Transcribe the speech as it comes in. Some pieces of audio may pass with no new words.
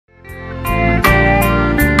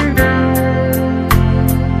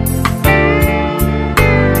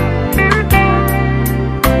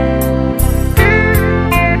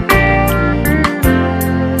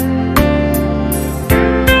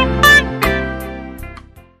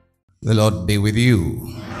The Lord be with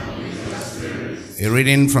you. A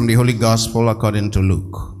reading from the Holy Gospel according to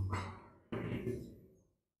Luke.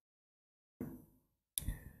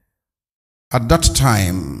 At that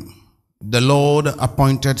time, the Lord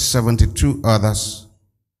appointed 72 others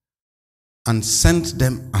and sent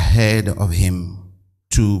them ahead of him,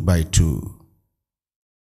 2 by 2,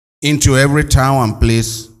 into every town and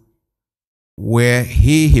place where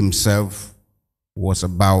he himself was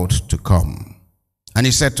about to come. And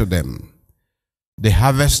he said to them, "The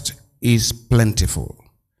harvest is plentiful,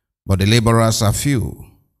 but the laborers are few.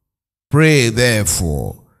 Pray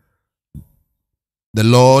therefore the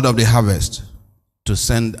Lord of the harvest to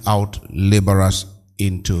send out laborers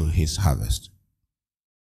into his harvest.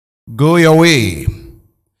 Go your way.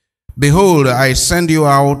 Behold, I send you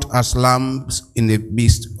out as lambs in the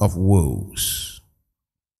midst of wolves.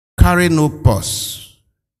 Carry no purse,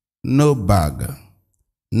 no bag,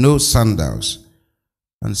 no sandals,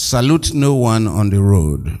 and salute no one on the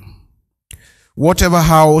road. Whatever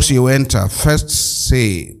house you enter, first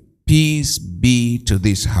say, 'Peace be to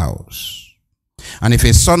this house.' And if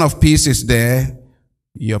a son of peace is there,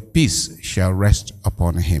 your peace shall rest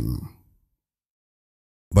upon him.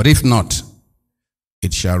 But if not,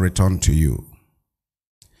 it shall return to you.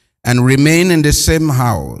 And remain in the same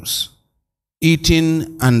house,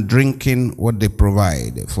 eating and drinking what they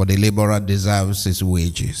provide, for the laborer deserves his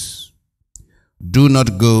wages. Do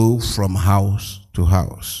not go from house to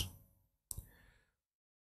house.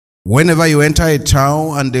 Whenever you enter a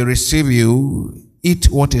town and they receive you, eat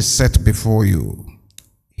what is set before you.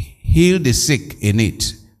 Heal the sick in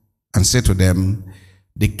it, and say to them,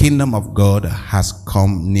 'The kingdom of God has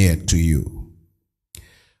come near to you.'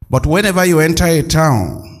 But whenever you enter a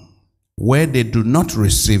town where they do not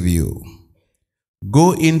receive you,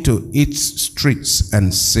 go into its streets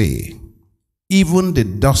and say, 'Even the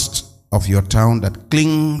dust of your town that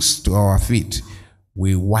clings to our feet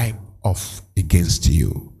we wipe off against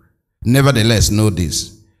you. Nevertheless, know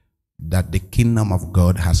this, that the kingdom of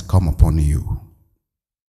God has come upon you.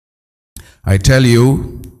 I tell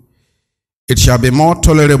you, it shall be more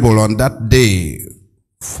tolerable on that day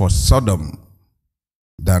for Sodom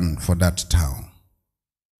than for that town."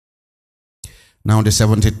 Now the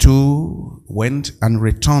 72 went and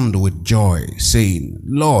returned with joy, saying,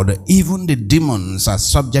 "Lord, even the demons are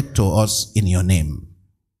subject to us in your name."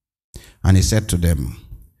 And he said to them,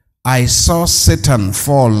 "I saw Satan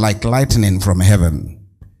fall like lightning from heaven.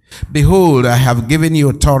 Behold, I have given you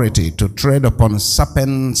authority to tread upon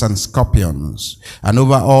serpents and scorpions, and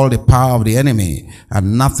over all the power of the enemy,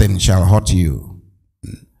 and nothing shall hurt you.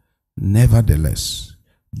 Nevertheless,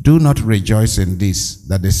 do not rejoice in this,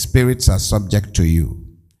 that the spirits are subject to you,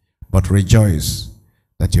 but rejoice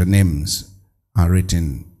that your names are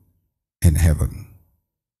written in heaven."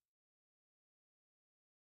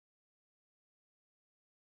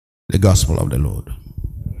 The Gospel of the Lord.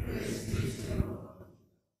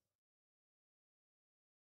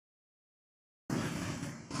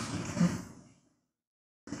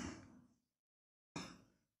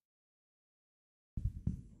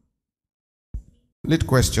 Lead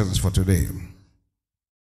questions for today.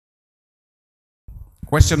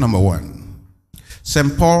 Question number 1.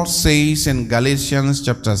 St. Paul says in Galatians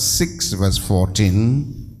chapter 6 verse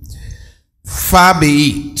 14, "Far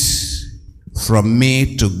be it from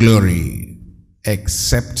me to glory,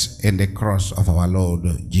 except in the cross of our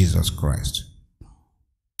Lord Jesus Christ."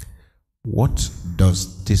 What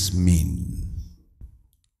does this mean?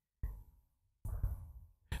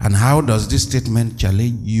 And how does this statement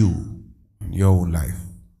challenge you in your own life?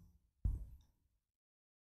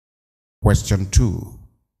 Question 2.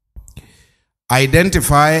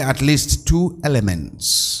 Identify at least 2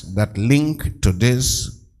 elements that link to this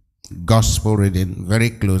gospel reading very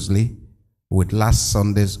closely with last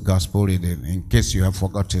Sunday's gospel reading, in case you have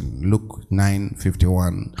forgotten, Luke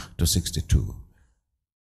 9:51 to 62.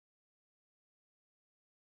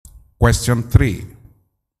 Question 3.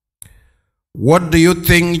 What do you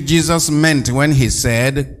think Jesus meant when he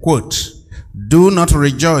said, quote, "Do not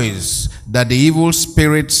rejoice that the evil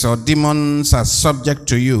spirits or demons are subject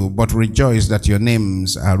to you, but rejoice that your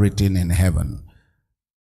names are written in heaven"?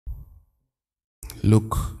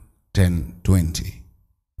 Luke 10:20.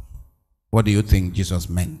 What do you think Jesus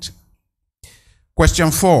meant?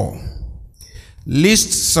 Question 4.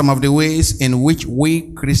 List some of the ways in which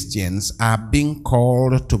we Christians are being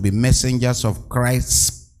called to be messengers of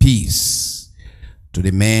Christ's peace to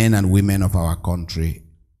the men and women of our country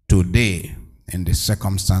today, in the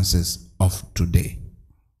circumstances of today.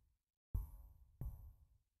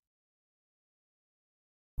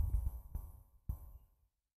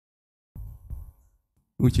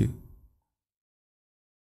 Uche.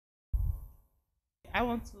 I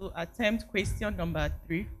want to attempt question number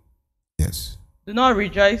 3. Yes. Do not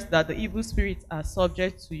rejoice that the evil spirits are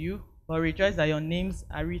subject to you, but rejoice that your names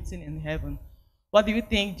are written in heaven. What do you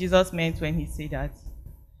think Jesus meant when he said that?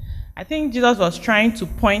 I think Jesus was trying to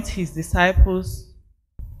point his disciples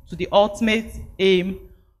to the ultimate aim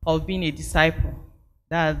of being a disciple.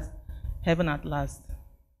 That's heaven at last.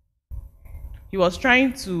 He was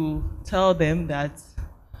trying to tell them that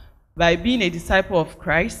by being a disciple of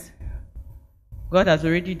Christ, God has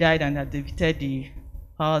already died and has defeated the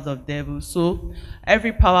powers of devil. So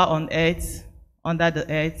every power on earth, under the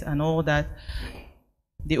earth and all that,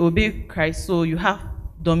 they obey Christ. So you have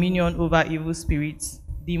dominion over evil spirits,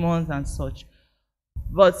 demons and such.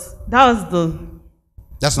 But that's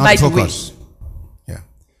not the focus. Yeah.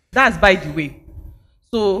 That's by the way.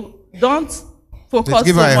 So don't focus. Let's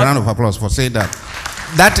give her a round of applause for saying that.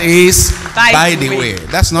 That is by the way.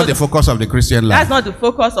 That's not the focus of the Christian life. That's not the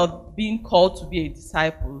focus of being called to be a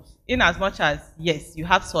disciple. In as much as, yes, you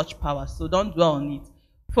have such power, so don't dwell on it.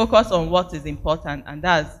 Focus on what is important, and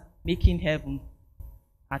that's making heaven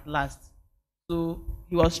at last. So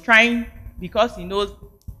he was trying, because he knows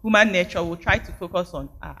human nature will try to focus on,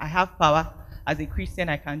 I have power. As a Christian,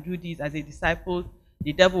 I can do this. As a disciple,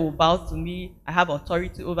 the devil will bow to me. I have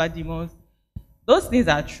authority over demons. Those things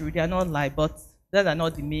are true. They are not lie, but those are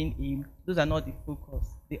not the main aim. Those are not the focus.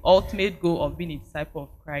 The ultimate goal of being a disciple of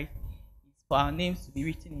Christ is for our names to be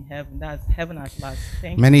written in heaven. That's heaven at last.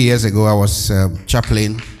 Thank you. Many years ago, I was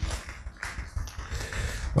chaplain.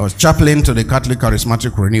 I was chaplain to the Catholic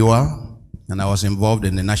Charismatic Renewal, and I was involved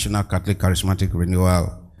in the National Catholic Charismatic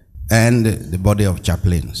Renewal and the body of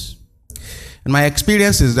chaplains. And my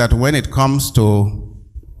experience is that when it comes to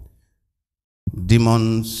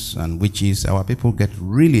demons and witches, our people get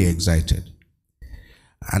really excited.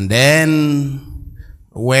 And then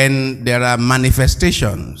when there are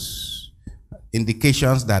manifestations,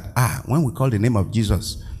 indications that, when we call the name of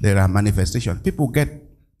Jesus, there are manifestations, people get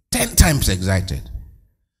 10 times excited.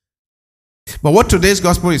 But what today's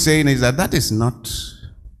gospel is saying is that that's not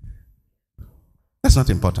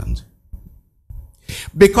important.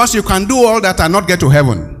 Because you can do all that and not get to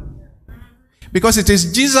heaven. Because it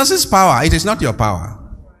is Jesus' power, it is not your power.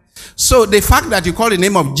 So the fact that you call the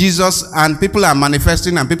name of Jesus and people are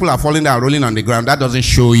manifesting and people are falling down, rolling on the ground, that doesn't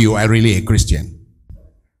show you are really a Christian.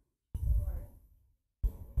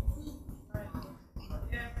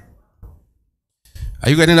 Are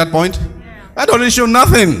you getting that point? That doesn't show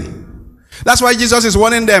nothing. That's why Jesus is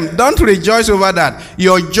warning them, don't rejoice over that.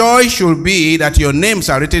 Your joy should be that your names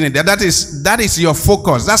are written in there. That is your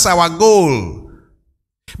focus. That's our goal.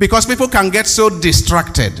 Because people can get so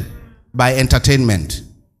distracted by entertainment.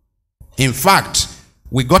 In fact,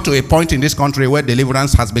 we got to a point in this country where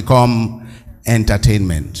deliverance has become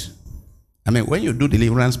entertainment. I mean, when you do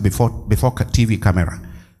deliverance before TV camera,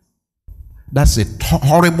 that's a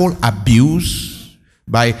horrible abuse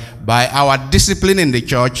by our discipline in the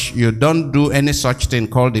church. You don't do any such thing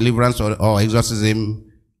called deliverance or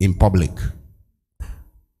exorcism in public.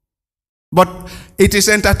 But it is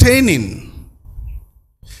entertaining.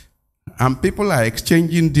 And people are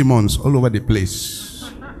exchanging demons all over the place.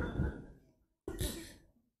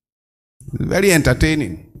 Very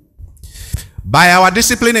entertaining. By our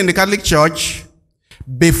discipline in the Catholic Church,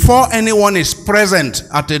 before anyone is present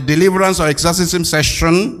at a deliverance or exorcism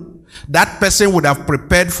session, that person would have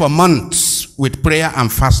prepared for months with prayer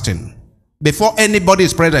and fasting. Before anybody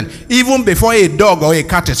is present, even before a dog or a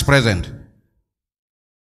cat is present.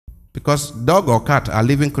 Because dog or cat are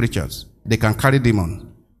living creatures. They can carry demons.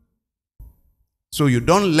 So you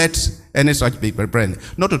don't let any such people present.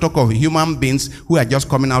 Not to talk of human beings who are just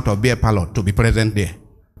coming out of beer parlor to be present there.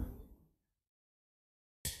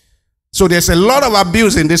 So there's a lot of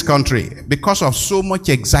abuse in this country because of so much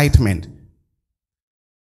excitement.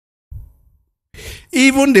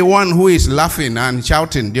 Even the one who is laughing and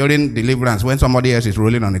shouting during deliverance when somebody else is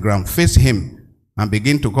rolling on the ground, face him and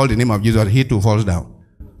begin to call the name of Jesus, he too falls down.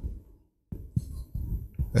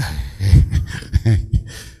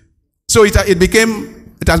 So it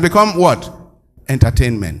has become what?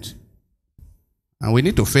 Entertainment. And we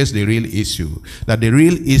need to face the real issue. That the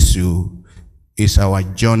real issue is our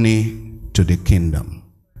journey to the kingdom.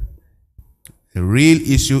 The real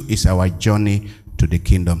issue is our journey to the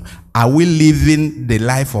kingdom. Are we living the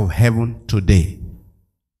life of heaven today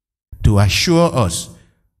to assure us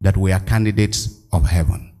that we are candidates of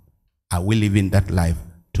heaven? Are we living that life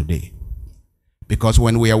today? Because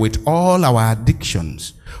when we are with all our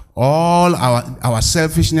addictions, all our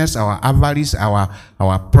selfishness, our avarice,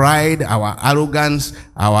 our pride, our arrogance,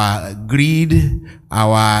 our greed,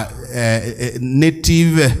 our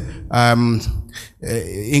native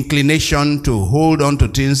inclination to hold on to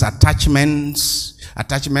things, attachment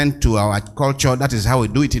to our culture. That is how we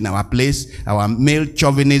do it in our place. Our male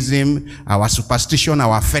chauvinism, our superstition,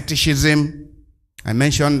 our fetishism. I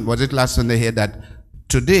mentioned, was it last Sunday here, that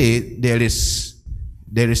today there is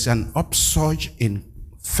an upsurge in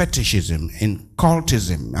fetishism, in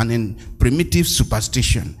cultism, and in primitive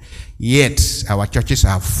superstition. Yet our churches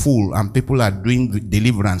are full and people are doing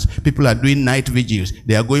deliverance. People are doing night vigils.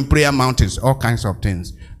 They are going prayer mountains, all kinds of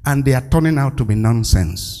things. And they are turning out to be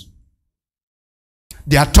nonsense.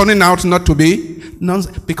 They are turning out not to be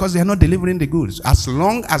nonsense because they are not delivering the goods. As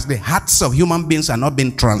long as the hearts of human beings are not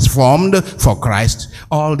being transformed for Christ,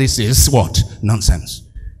 all this is what? Nonsense.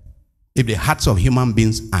 If the hearts of human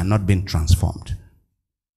beings are not being transformed.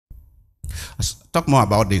 Let's talk more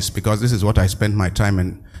about this, because this is what I spent my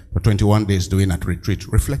time for 21 days doing at retreat,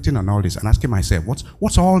 reflecting on all this and asking myself,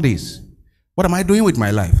 what's all this? What am I doing with my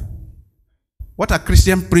life? What are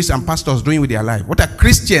Christian priests and pastors doing with their life? What are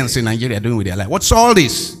Christians in Nigeria doing with their life? What's all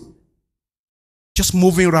this? Just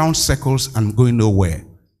moving around circles and going nowhere.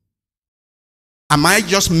 Am I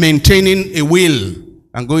just maintaining a will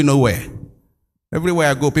and going nowhere? Everywhere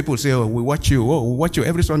I go, people say, oh, we watch you. Oh, we watch you.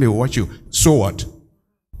 Every Sunday we watch you. So what?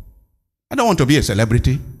 I don't want to be a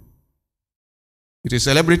celebrity. It is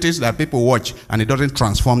celebrities that people watch and it doesn't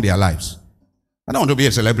transform their lives. I don't want to be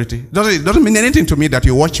a celebrity. It doesn't mean anything to me that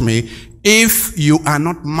you watch me if you are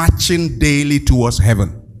not marching daily towards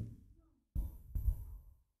heaven.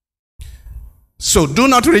 So do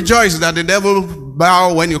not rejoice that the devil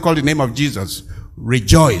bow when you call the name of Jesus.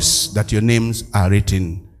 Rejoice that your names are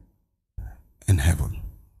written in heaven.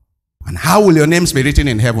 And how will your names be written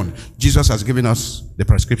in heaven? Jesus has given us the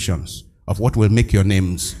prescriptions of what will make your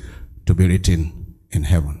names to be written in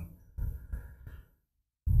heaven.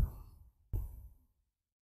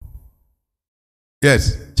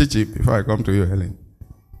 Yes, Chichi, before I come to you, Helen.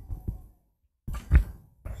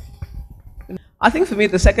 I think for me,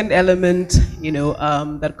 the second element,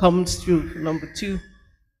 that comes through number 2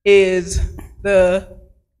 is the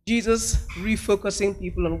Jesus refocusing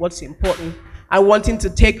people on what's important and wanting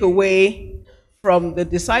to take away from the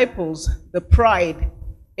disciples the pride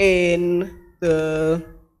in the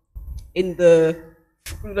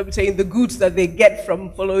goods that they get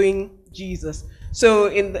from following Jesus. So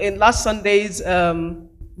in last Sunday's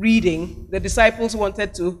reading, the disciples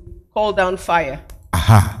wanted to call down fire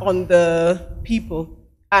on the people.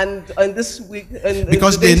 And this week...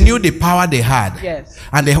 because they knew the power they had. Yes.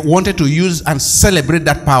 And they wanted to use and celebrate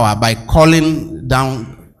that power by calling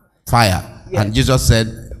down fire. Yes. And Jesus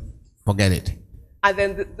said, forget it. And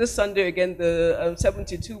then this Sunday again, the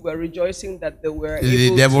 72 were rejoicing that they were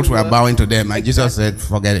the devils were bowing to them. And Jesus said,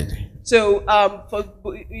 forget it. So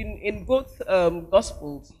in both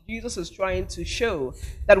Gospels, Jesus is trying to show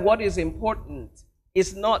that what is important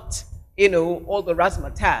is not, all the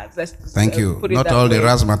razzmatazz. Thank you. Not all the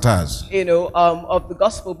razzmatazz. Of the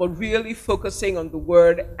Gospel, but really focusing on the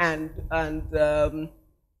Word and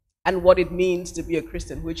what it means to be a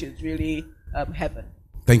Christian, which is really heaven.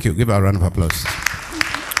 Thank you. Give a round of applause.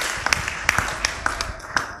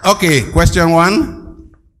 Okay, question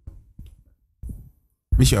 1.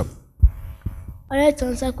 Bishop. I'd like to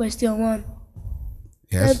answer question 1.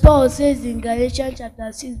 Yes. And Paul says in Galatians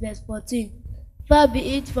chapter 6, verse 14, "Far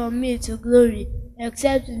be it from me to glory,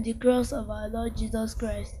 except in the cross of our Lord Jesus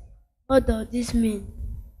Christ." What does this mean?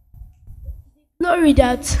 The glory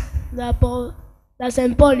that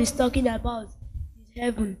St. Paul is talking about is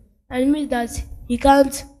heaven. And it means that he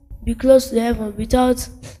can't be close to heaven without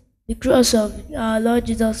the cross of our Lord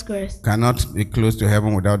Jesus Christ. Cannot be close to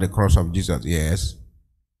heaven without the cross of Jesus, yes.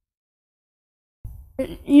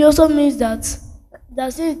 It also means that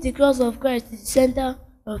since the cross of Christ is the center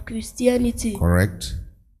of Christianity, correct,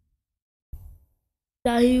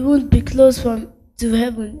 that he won't be close to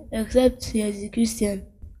heaven except he is a Christian.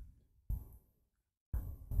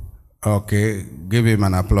 Okay, give him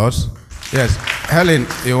an applause. Yes, Helen,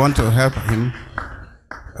 you want to help him?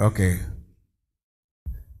 Okay.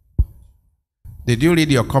 Did you read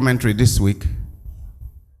your commentary this week?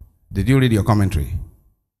 Did you read your commentary?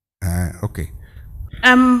 Okay.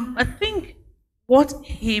 I think what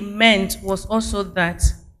he meant was also that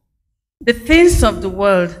the things of the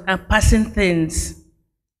world are passing things.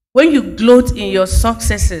 When you gloat in your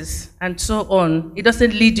successes and so on, it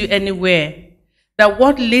doesn't lead you anywhere. That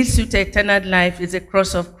what leads you to eternal life is the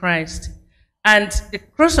cross of Christ. And the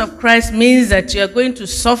cross of Christ means that you are going to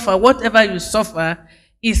suffer. Whatever you suffer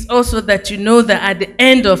is also that you know that at the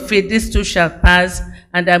end of it, this too shall pass,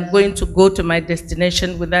 and I'm going to go to my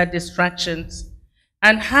destination without distractions.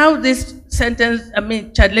 And how this sentence,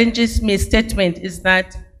 challenges me statement is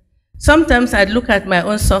that Sometimes I look at my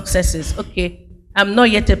own successes. Okay, I'm not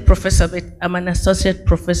yet a professor, but I'm an associate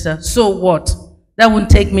professor. So what? That won't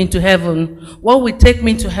take me to heaven. What will take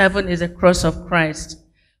me to heaven is the cross of Christ.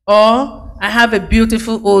 Or I have a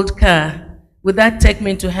beautiful old car. Will that take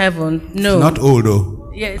me to heaven? No. Not old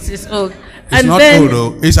though. Yes, it's old. It's not old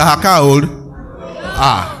though. Is her car old?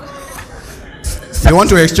 Ah. You want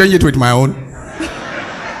to exchange it with my own?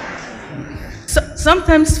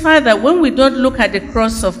 Sometimes, Father, when we don't look at the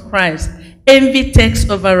cross of Christ, envy takes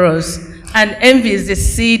over us. And envy is the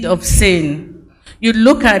seed of sin. You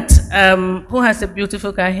look at, who has a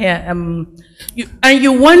beautiful car here? And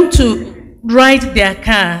you want to ride their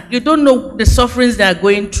car. You don't know the sufferings they are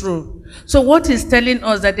going through. So what is telling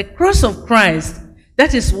us that the cross of Christ,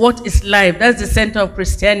 that is what is life. That's the center of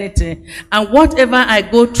Christianity. And whatever I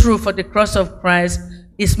go through for the cross of Christ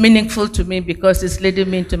is meaningful to me because it's leading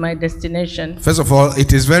me to my destination. First of all,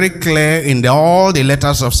 it is very clear in all the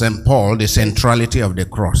letters of St. Paul, the centrality of the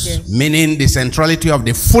cross. Yes. Meaning the centrality of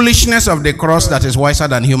the foolishness of the cross that is wiser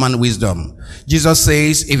than human wisdom. Jesus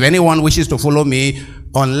says, if anyone wishes to follow me,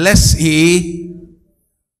 unless he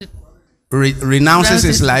renounces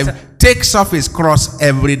his life, takes off his cross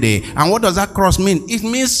every day. And what does that cross mean? It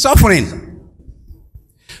means suffering.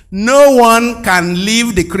 No one can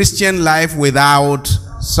live the Christian life without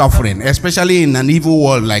suffering, especially in an evil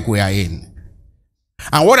world like we are in.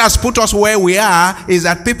 And what has put us where we are is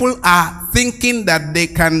that people are thinking that they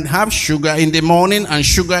can have sugar in the morning and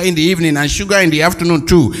sugar in the evening and sugar in the afternoon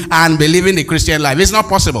too and be living the Christian life. It's not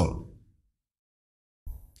possible.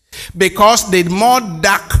 Because the more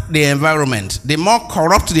dark the environment, the more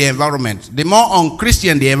corrupt the environment, the more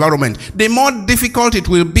unchristian the environment, the more difficult it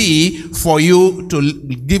will be for you to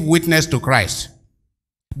give witness to Christ.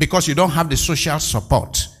 Because you don't have the social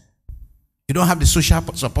support. You don't have the social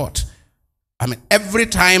support. I mean, every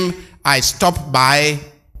time I stop by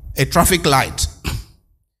a traffic light,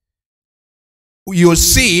 you'll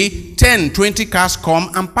see 10, 20 cars come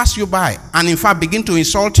and pass you by, and in fact begin to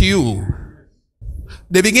insult you.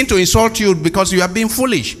 They begin to insult you because you are being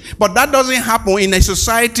foolish. But that doesn't happen in a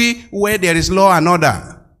society where there is law and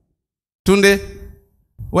order. Tunde,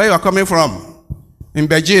 where you are coming from? In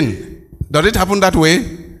Beijing. Does it happen that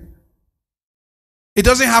way? It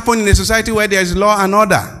doesn't happen in a society where there is law and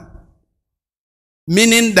order.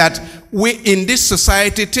 Meaning that in this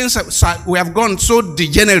society, we have gone so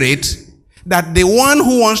degenerate that the one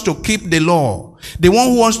who wants to keep the law, the one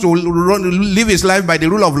who wants to live his life by the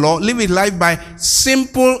rule of law, live his life by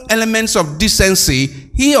simple elements of decency,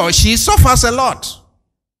 he or she suffers a lot.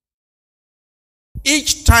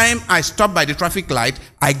 Each time I stop by the traffic light,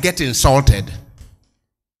 I get insulted.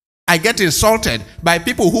 I get insulted by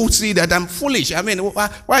people who see that I'm foolish. I mean, why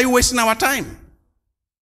are you wasting our time?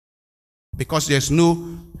 Because there's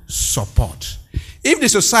no support. If the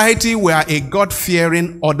society were a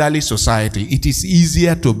God-fearing, orderly society, it is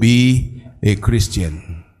easier to be a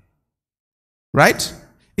Christian. Right?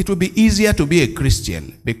 It will be easier to be a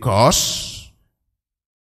Christian because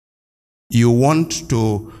you want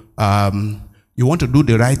to do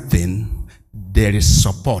the right thing. There is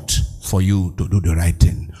support for you to do the right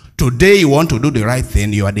thing. Today you want to do the right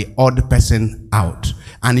thing, you are the odd person out.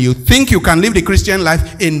 And you think you can live the Christian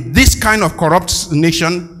life in this kind of corrupt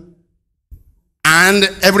nation and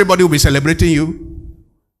everybody will be celebrating you?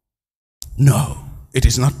 No, it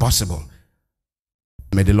is not possible.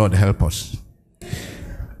 May the Lord help us.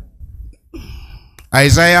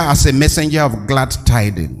 Isaiah as a messenger of glad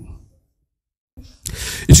tidings.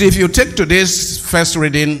 You see, if you take today's first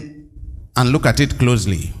reading and look at it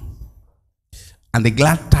closely, and the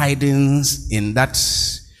glad tidings in that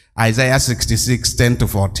Isaiah 66, 10 to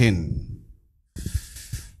 14,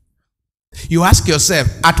 you ask yourself,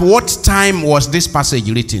 at what time was this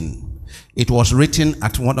passage written? It was written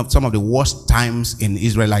at some of the worst times in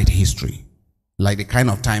Israelite history, like the kind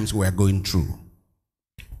of times we are going through.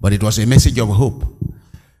 But it was a message of hope.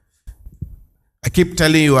 I keep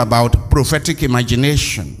telling you about prophetic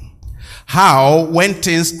imagination. How when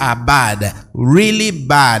things are bad, really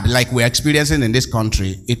bad, like we're experiencing in this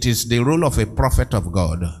country, it is the role of a prophet of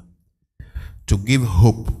God to give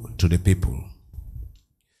hope to the people.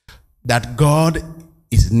 That God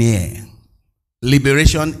is near.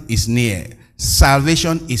 Liberation is near.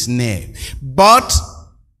 Salvation is near. But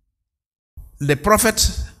the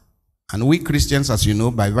prophet, and we Christians, as you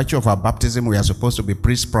know, by virtue of our baptism, we are supposed to be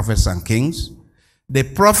priests, prophets, and kings. The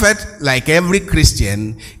prophet, like every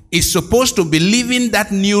Christian, is supposed to be living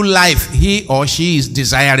that new life he or she is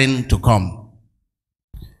desiring to come.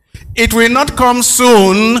 It will not come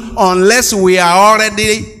soon unless we are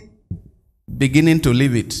already beginning to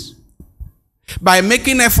live it. by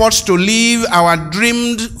making efforts to live our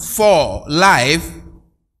dreamed for life,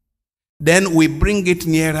 then we bring it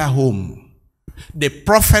nearer home. The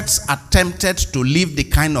prophets attempted to live the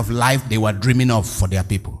kind of life they were dreaming of for their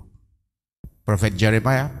people. Prophet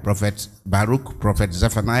Jeremiah, Prophet Baruch, Prophet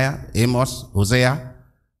Zephaniah, Amos, Hosea,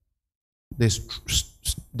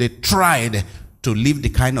 they tried to live the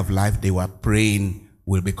kind of life they were praying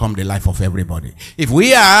will become the life of everybody. If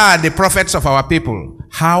we are the prophets of our people,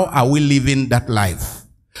 how are we living that life?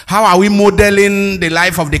 How are we modeling the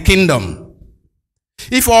life of the kingdom?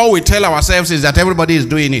 If all we tell ourselves is that everybody is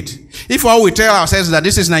doing it, if all we tell ourselves that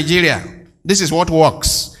this is Nigeria, this is what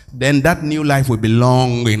works, then that new life will be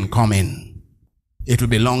long in coming. It will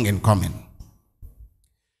be long in coming.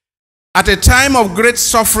 At a time of great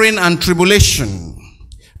suffering and tribulation,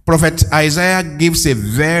 Prophet Isaiah gives a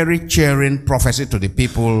very cheering prophecy to the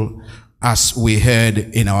people, as we heard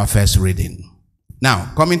in our first reading.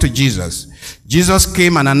 Now, coming to Jesus. Jesus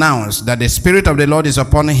came and announced that the Spirit of the Lord is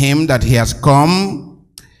upon him, that he has come.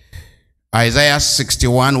 Isaiah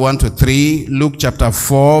 61, 1-3, Luke chapter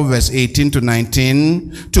 4, verse 18 to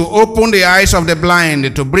 19, to open the eyes of the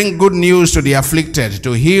blind, to bring good news to the afflicted,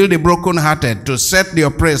 to heal the brokenhearted, to set the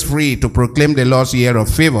oppressed free, to proclaim the Lord's year of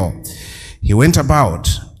favor. He went about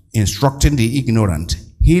instructing the ignorant,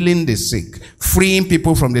 healing the sick, freeing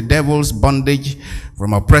people from the devil's bondage,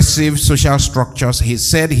 from oppressive social structures. He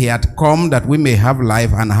said he had come that we may have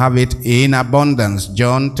life and have it in abundance.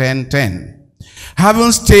 John 10:10.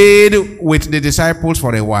 Having stayed with the disciples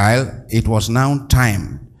for a while, it was now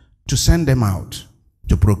time to send them out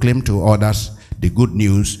to proclaim to others the good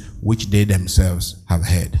news which they themselves have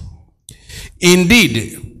heard.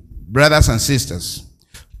 Indeed, brothers and sisters,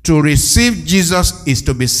 to receive Jesus is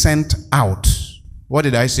to be sent out. What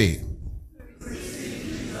did I say?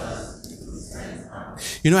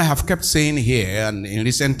 You know, I have kept saying here, and in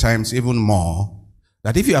recent times even more,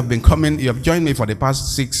 that if you have been coming, you have joined me for the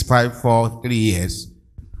past 6, 5, 4, 3 years,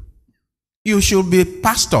 you should be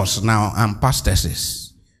pastors now and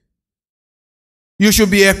pastesses. You should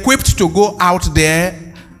be equipped to go out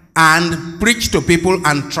there and preach to people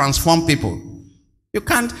and transform people. You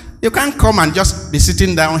can't come and just be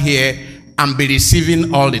sitting down here and be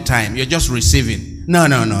receiving all the time. You're just receiving. No.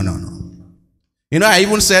 You know, I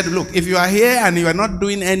even said, look, if you are here and you are not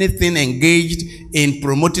doing anything engaged in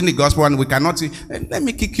promoting the gospel, and we cannot see, let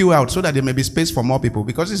me kick you out so that there may be space for more people,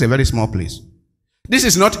 because it's a very small place. This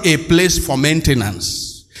is not a place for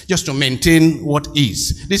maintenance, just to maintain what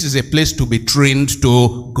is. This is a place to be trained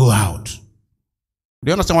to go out. Do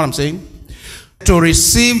you understand what I'm saying? To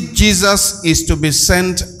receive Jesus is to be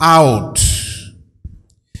sent out.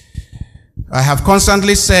 I have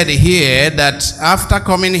constantly said here that after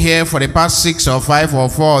coming here for the past 6 or 5 or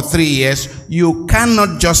 4 or 3 years, you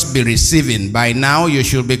cannot just be receiving. By now, you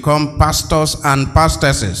should become pastors and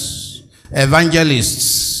pastesses,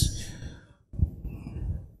 evangelists,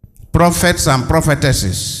 prophets and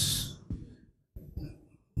prophetesses.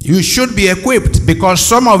 You should be equipped, because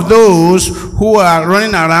some of those who are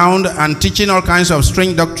running around and teaching all kinds of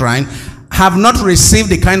strange doctrine have not received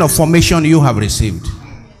the kind of formation you have received.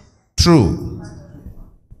 True.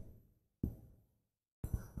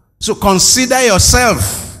 So consider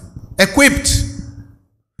yourself equipped.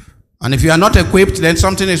 And if you are not equipped, then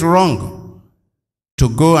something is wrong. To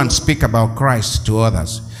go and speak about Christ to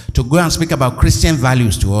others. To go and speak about Christian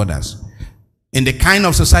values to others. In the kind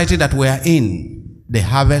of society that we are in, the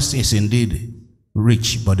harvest is indeed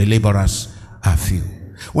rich, but the laborers are few.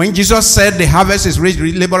 When Jesus said the harvest is rich,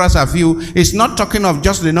 laborers are few, it's not talking of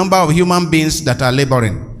just the number of human beings that are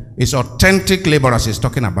laboring. It's authentic laborers he's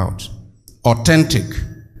talking about. Authentic.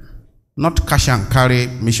 Not cash and carry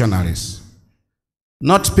missionaries.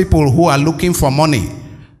 Not people who are looking for money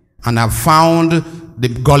and have found the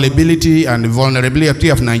gullibility and the vulnerability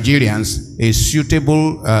of Nigerians a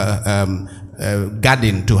suitable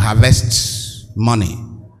garden to harvest money.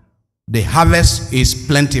 The harvest is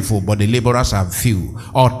plentiful, but the laborers are few.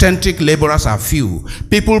 Authentic laborers are few.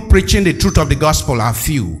 People preaching the truth of the gospel are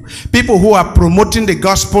few. People who are promoting the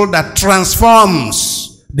gospel that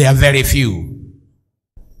transforms, they are very few.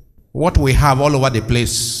 What we have all over the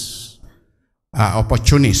place are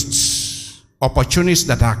opportunists. Opportunists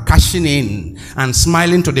that are cashing in and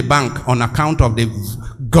smiling to the bank on account of the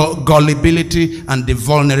gullibility and the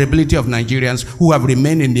vulnerability of Nigerians who have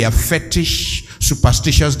remained in their fetish,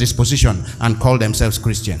 superstitious disposition and call themselves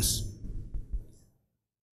Christians.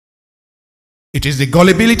 It is the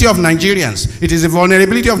gullibility of Nigerians. It is the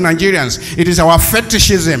vulnerability of Nigerians. It is our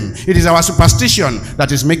fetishism. It is our superstition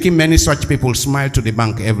that is making many such people smile to the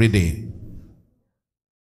bank every day.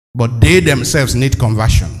 But they themselves need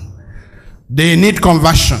conversion. They need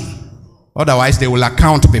conversion. Otherwise, they will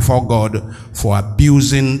account before God for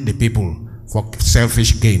abusing the people for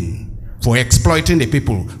selfish gain, for exploiting the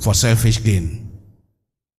people for selfish gain.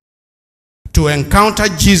 To encounter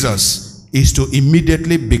Jesus is to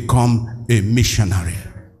immediately become a missionary.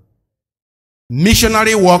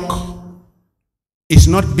 Missionary work is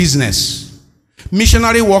not business.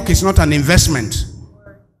 Missionary work is not an investment.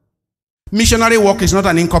 Missionary work is not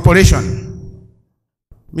an incorporation.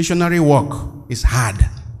 Missionary work is hard.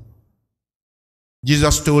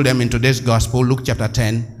 Jesus told them in today's gospel, Luke chapter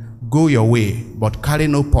 10, go your way, but carry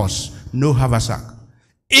no purse, no haversack.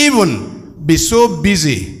 Even be so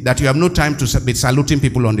busy that you have no time to be saluting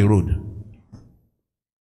people on the road.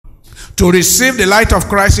 To receive the light of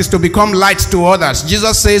Christ is to become light to others.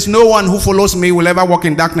 Jesus says, no one who follows me will ever walk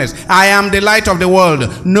in darkness. I am the light of the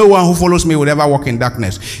world. No one who follows me will ever walk in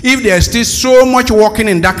darkness. If there is still so much walking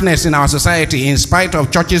in darkness in our society, in spite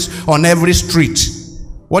of churches on every street,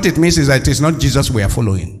 what it means is that it is not Jesus we are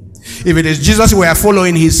following. If it is Jesus we are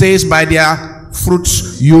following, he says, by their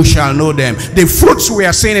fruits you shall know them. The fruits we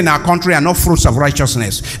are seeing in our country are not fruits of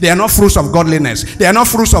righteousness. They are not fruits of godliness. They are not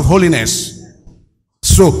fruits of holiness.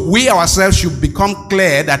 So we ourselves should become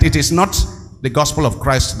clear that it is not the gospel of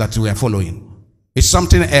Christ that we are following. It's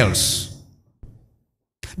something else.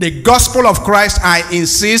 The gospel of Christ, I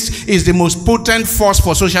insist, is the most potent force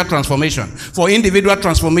for social transformation, for individual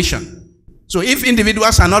transformation. So if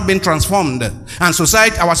individuals are not being transformed, and our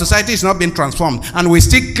society is not being transformed, and we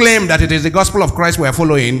still claim that it is the gospel of Christ we are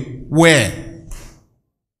following, where?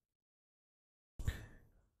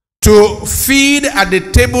 To feed at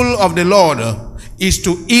the table of the Lord is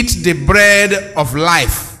to eat the bread of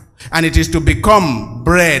life, and it is to become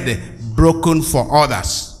bread broken for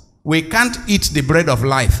others. We can't eat the bread of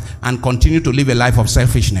life and continue to live a life of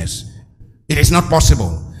selfishness. It is not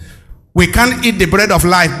possible. We can't eat the bread of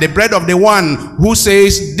life, the bread of the one who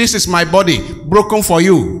says, this is my body broken for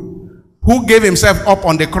you, who gave himself up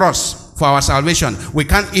on the cross for our salvation. We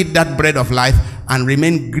can't eat that bread of life and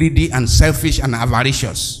remain greedy and selfish and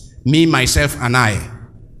avaricious, me, myself, and I,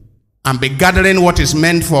 and be gathering what is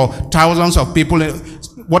meant for thousands of people,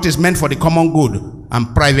 what is meant for the common good, and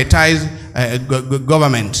privatize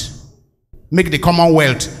government, make the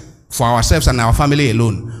commonwealth for ourselves and our family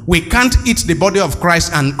alone. We can't eat the body of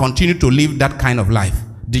Christ and continue to live that kind of life,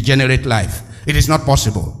 degenerate life. It is not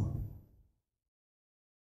possible.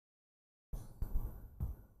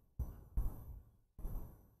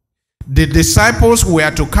 The disciples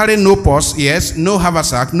were to carry no purse, yes, no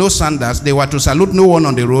haversack, no sandals. They were to salute no one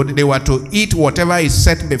on the road. They were to eat whatever is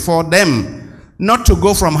set before them, not to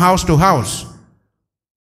go from house to house.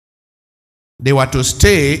 They were to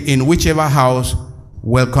stay in whichever house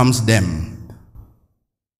welcomes them,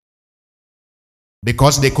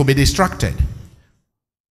 because they could be distracted.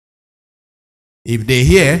 If they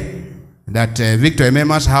hear that Victor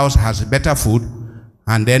Emema's house has better food,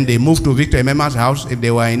 and then they move to Victor Emema's house, if they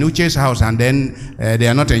were in Uche's house and then they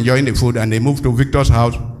are not enjoying the food and they move to Victor's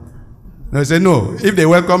house, they say, no, if they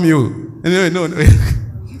welcome you, no.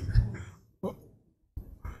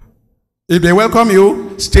 If they welcome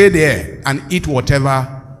you, stay there and eat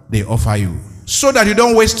whatever they offer you, so that you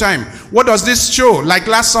don't waste time. What does this show? Like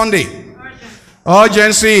last Sunday,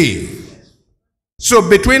 urgency. So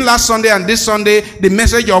between last Sunday and this Sunday, the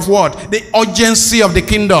message of what? The urgency of the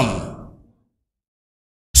kingdom.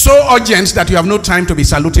 So urgent that you have no time to be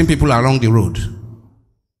saluting people along the road.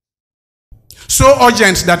 So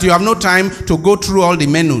urgent that you have no time to go through all the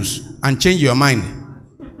menus and change your mind.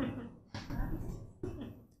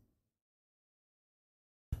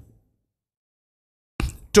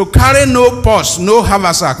 To carry no purse, no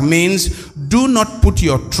haversack means do not put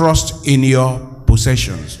your trust in your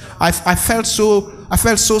possessions. I felt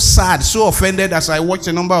so sad, so offended as I watched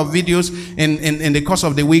a number of videos in the course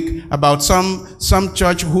of the week about some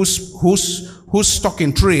church whose stock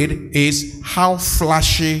in trade is how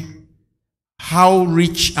flashy, how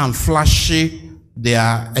rich and flashy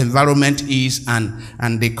their environment is,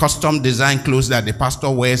 and the custom design clothes that the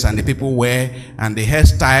pastor wears and the people wear, and the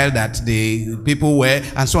hairstyle that the people wear,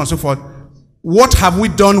 and so on and so forth. What have we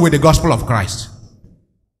done with the gospel of Christ?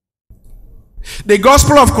 The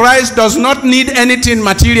gospel of Christ does not need anything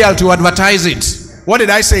material to advertise it. What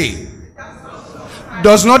did I say?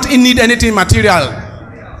 Does not need anything material.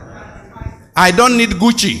 I don't need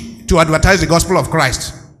Gucci to advertise the gospel of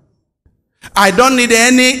Christ. I don't need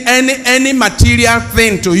any material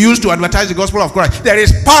thing to use to advertise the gospel of Christ. There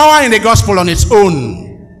is power in the gospel on its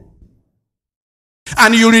own.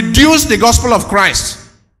 And you reduce the gospel of Christ.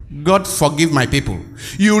 God forgive my people.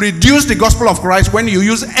 You reduce the gospel of Christ when you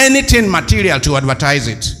use anything material to advertise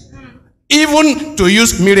it. Even to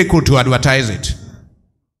use miracle to advertise it.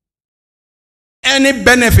 any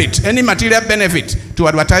benefit, any material benefit to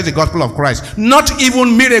advertise the gospel of Christ. Not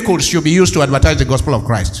even miracles should be used to advertise the gospel of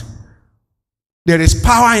Christ. There is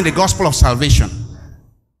power in the gospel of salvation.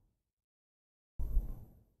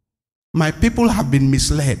 My people have been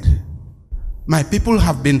misled. My people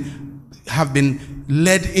have been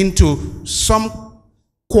led into some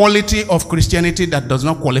quality of Christianity that does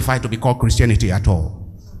not qualify to be called Christianity at all.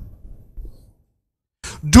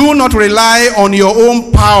 Do not rely on your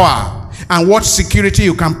own power and what security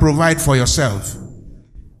you can provide for yourself.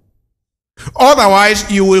 Otherwise,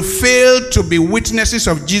 you will fail to be witnesses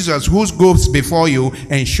of Jesus who goes before you,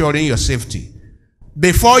 ensuring your safety.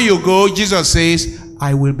 Before you go, Jesus says,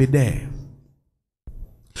 I will be there.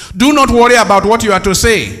 Do not worry about what you are to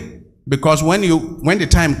say, because when the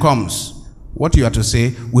time comes, what you are to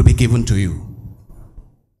say will be given to you.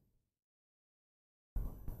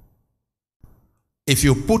 If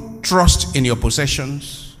you put trust in your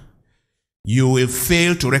possessions, you will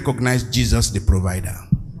fail to recognize Jesus the provider.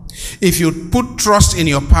 If you put trust in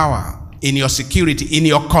your power, in your security, in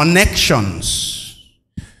your connections,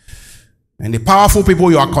 and the powerful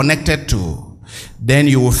people you are connected to, then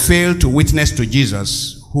you will fail to witness to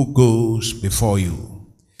Jesus who goes before you.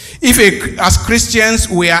 If as Christians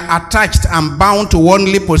we are attached and bound to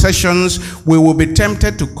worldly possessions, we will be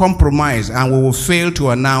tempted to compromise and we will fail to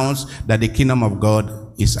announce that the kingdom of God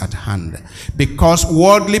is at hand. Because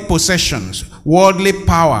worldly possessions, worldly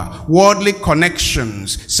power, worldly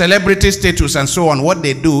connections, celebrity status and so on, what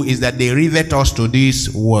they do is that they rivet us to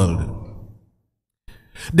this world.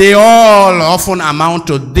 They all often amount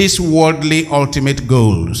to these worldly ultimate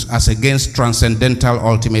goals as against transcendental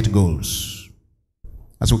ultimate goals.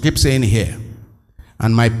 As we keep saying here,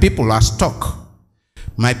 and my people are stuck.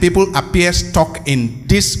 My people appear stuck in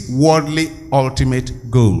these worldly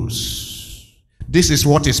ultimate goals. This is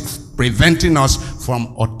what is preventing us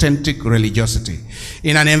from authentic religiosity.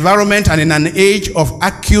 In an environment and in an age of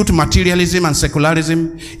acute materialism and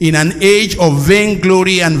secularism, in an age of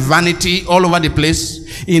vainglory and vanity all over the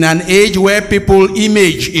place, in an age where people's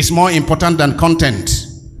image is more important than content,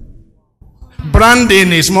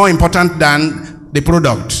 branding is more important than the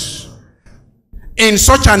product. In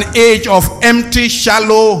such an age of empty,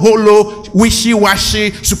 shallow, hollow,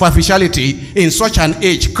 wishy-washy superficiality, in such an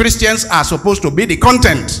age, Christians are supposed to be the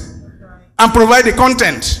content and provide the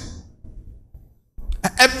content.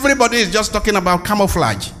 Everybody is just talking about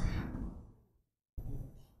camouflage.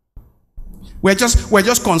 We're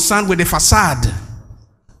just concerned with the facade.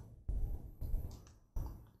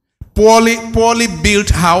 Poorly built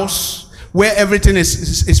house where everything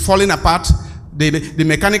is falling apart. The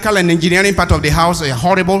mechanical and engineering part of the house is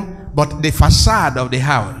horrible, but the facade of the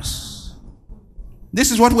house. This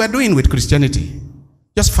is what we're doing with Christianity.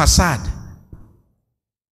 Just facade.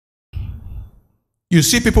 You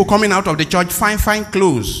see people coming out of the church, fine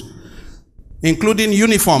clothes, including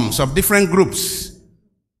uniforms of different groups.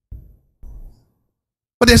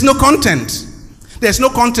 But there's no content. There's no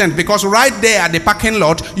content because right there at the parking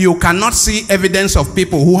lot, you cannot see evidence of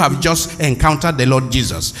people who have just encountered the Lord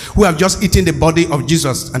Jesus, who have just eaten the body of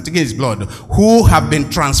Jesus and taken his blood, who have been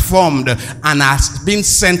transformed and has been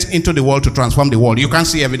sent into the world to transform the world. You can't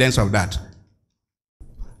see evidence of that.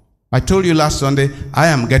 I told you last Sunday, I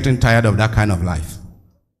am getting tired of that kind of life.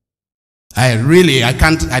 I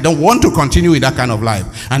don't want to continue with that kind of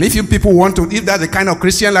life. And if you people want to, if that's the kind of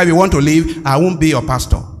Christian life you want to live, I won't be your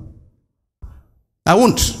pastor. I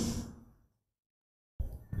won't.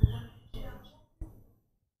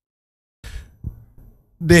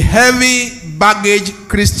 The heavy baggage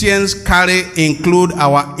Christians carry include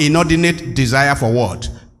our inordinate desire for what?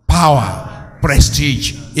 Power,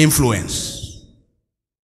 prestige, influence.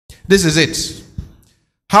 This is it.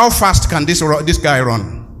 How fast can this guy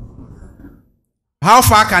run? How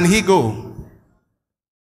far can he go?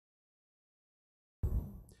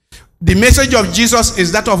 The message of Jesus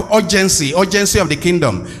is that of urgency of the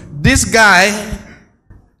kingdom. This guy,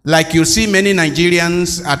 like you see many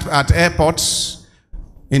Nigerians at airports,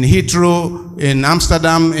 in Heathrow, in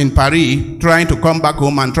Amsterdam, in Paris, trying to come back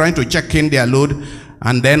home and trying to check in their load,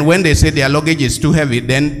 and then when they say their luggage is too heavy,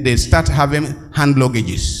 then they start having hand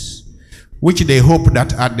luggages, which they hope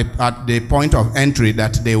that at the point of entry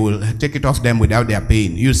that they will take it off them without their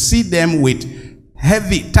paying. You see them with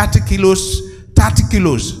heavy 30 kilos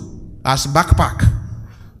as backpack,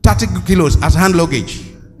 30 kilos as hand luggage.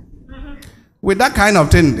 With that kind of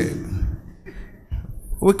thing,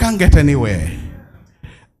 we can't get anywhere.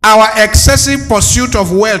 Our excessive pursuit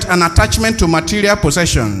of wealth and attachment to material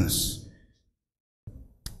possessions,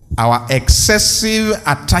 our excessive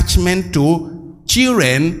attachment to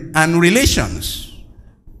children and relations,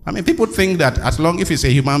 I mean, people think that as long as it's a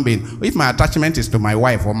human being, if my attachment is to my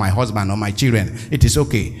wife or my husband or my children, it is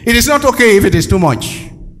okay. It is not okay if it is too much.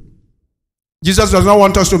 Jesus does not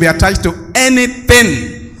want us to be attached to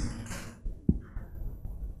anything.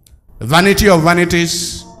 Vanity of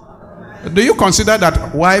vanities. Do you consider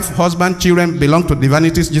that wife, husband, children belong to the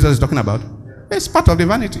vanities Jesus is talking about? It's part of the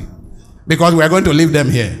vanity. Because we are going to leave them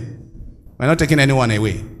here. We're not taking anyone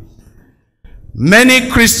away. Many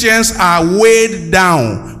Christians are weighed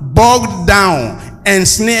down, bogged down,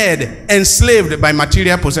 ensnared, enslaved by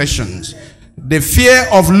material possessions. The fear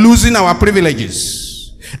of losing our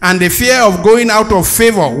privileges and the fear of going out of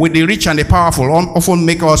favor with the rich and the powerful often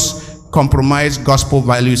make us compromise gospel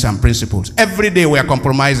values and principles. Every day we are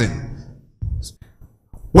compromising.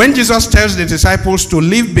 When Jesus tells the disciples to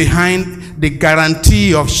leave behind the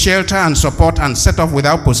guarantee of shelter and support and set off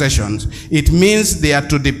without possessions, it means they are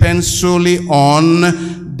to depend solely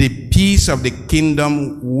on the peace of the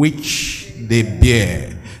kingdom which they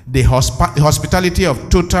bear. The hospitality of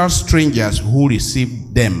total strangers who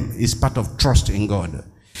receive them is part of trust in God.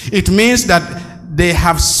 It means that they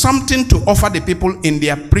have something to offer the people in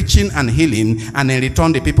their preaching and healing, and in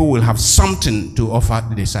return the people will have something to offer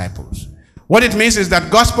the disciples. What it means is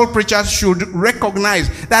that gospel preachers should recognize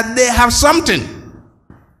that they have something.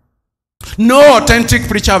 No authentic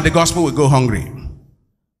preacher of the gospel will go hungry.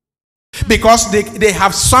 Because they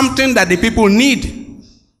have something that the people need.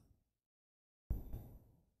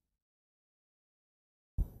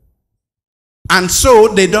 And so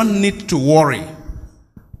they don't need to worry.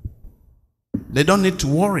 They don't need to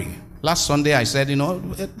worry. Last Sunday I said, all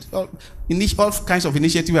kinds of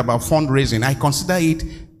initiative about fundraising, I consider it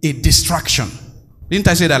a distraction. Didn't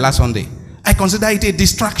I say that last Sunday? I consider it a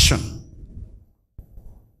distraction.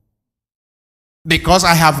 Because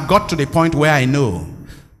I have got to the point where I know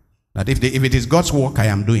that if it is God's work I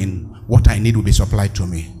am doing, what I need will be supplied to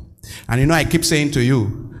me. And I keep saying to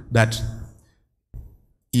you that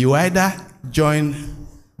you either join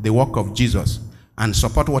the work of Jesus and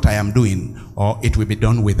support what I am doing, or it will be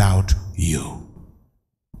done without you.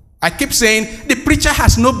 I keep saying the preacher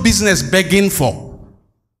has no business begging for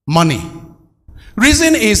money.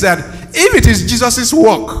 Reason is that if it is Jesus's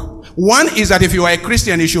work, one is that if you are a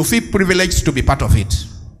Christian, you should feel privileged to be part of it.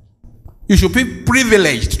 You should feel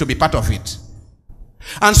privileged to be part of it.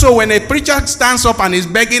 And so when a preacher stands up and is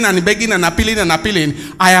begging and begging and appealing,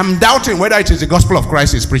 I am doubting whether it is the gospel of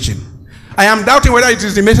Christ he's preaching. I am doubting whether it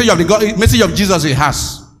is the message of Jesus he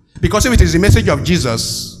has. Because if it is the message of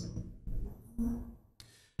Jesus,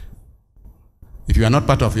 if you are not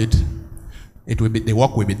part of it, the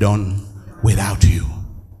work will be done without you.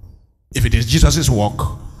 If it is Jesus' work,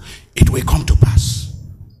 it will come to pass.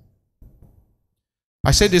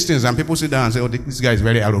 I say these things and people sit down and say, oh, this guy is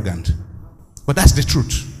very arrogant. But that's the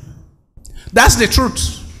truth. That's the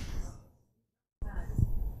truth.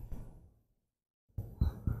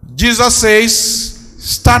 Jesus says,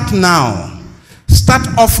 start now. Start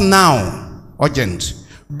off now. Urgent.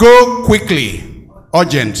 Go quickly.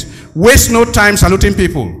 Urgent. Waste no time saluting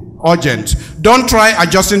people. Urgent. Don't try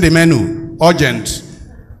adjusting the menu. Urgent.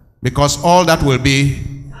 Because all that will be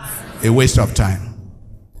a waste of time.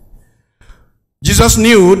 Jesus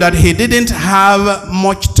knew that he didn't have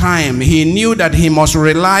much time. He knew that he must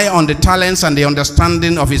rely on the talents and the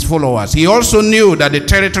understanding of his followers. He also knew that the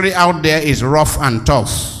territory out there is rough and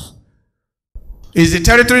tough. Is the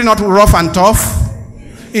territory not rough and tough?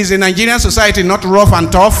 Is the Nigerian society not rough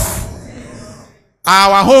and tough?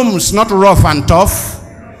 Our homes not rough and tough?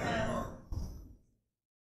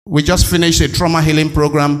 We just finished a trauma healing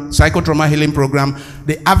program, psychotrauma healing program.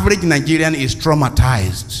 The average Nigerian is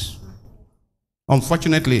traumatized.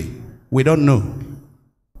 Unfortunately, we don't know.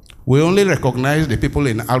 We only recognize the people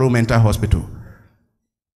in Arrow Mental Hospital.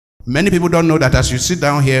 Many people don't know that as you sit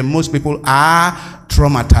down here, most people are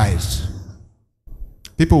traumatized.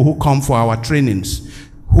 People who come for our trainings,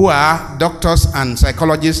 who are doctors and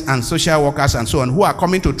psychologists and social workers and so on, who are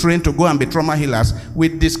coming to train to go and be trauma healers, we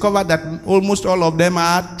discover that almost all of them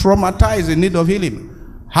are traumatized in need of healing.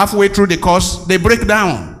 Halfway through the course, they break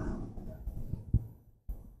down.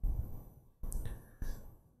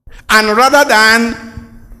 And rather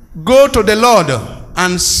than go to the Lord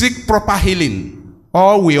and seek proper healing,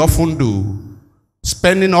 all we often do,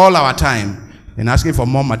 spending all our time in asking for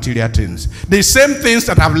more material things. The same things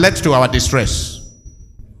that have led to our distress.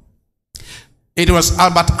 It was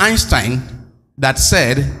Albert Einstein that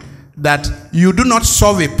said that you do not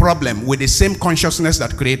solve a problem with the same consciousness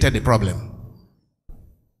that created the problem.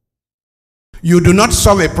 You do not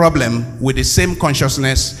solve a problem with the same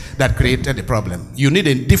consciousness that created the problem. You need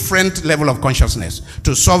a different level of consciousness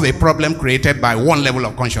to solve a problem created by one level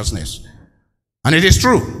of consciousness. And it is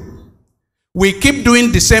true. We keep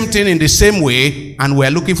doing the same thing in the same way, and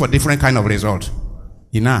we're looking for different kind of result.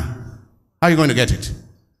 How are you going to get it?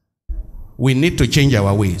 We need to change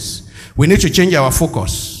our ways. We need to change our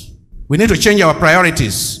focus. We need to change our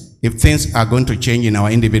priorities if things are going to change in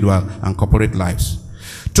our individual and corporate lives.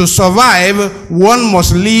 To survive, one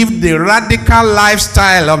must live the radical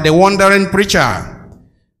lifestyle of the wandering preacher,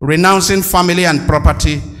 renouncing family and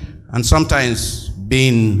property, and sometimes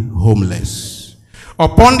being homeless.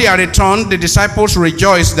 Upon their return, the disciples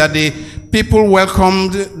rejoiced that the people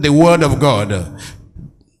welcomed the word of God,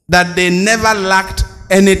 that they never lacked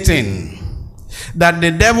anything, that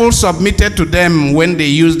the devil submitted to them when they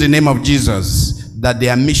used the name of Jesus, that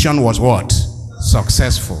their mission was what?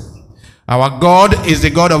 Successful. Our God is the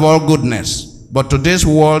God of all goodness, but today's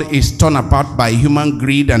world is torn apart by human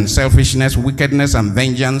greed and selfishness, wickedness and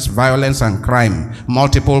vengeance, violence and crime,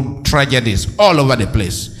 multiple tragedies all over the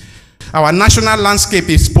place. Our national landscape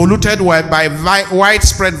is polluted by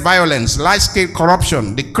widespread violence, large-scale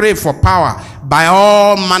corruption, the crave for power by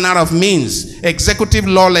all manner of means, executive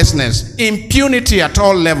lawlessness, impunity at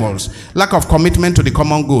all levels, lack of commitment to the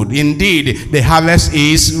common good. Indeed, the harvest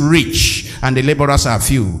is rich and the laborers are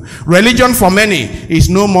few. Religion for many is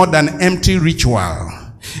no more than empty ritual.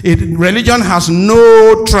 Religion has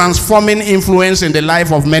no transforming influence in the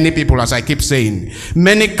life of many people, as I keep saying.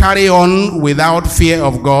 Many carry on without fear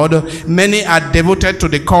of God. Many are devoted to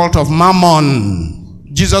the cult of mammon.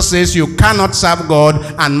 Jesus says you cannot serve God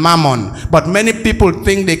and mammon, but many people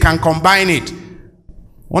think they can combine it.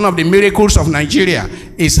 One of the miracles of Nigeria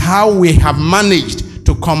is how we have managed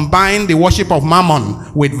to combine the worship of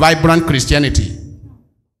mammon with vibrant Christianity.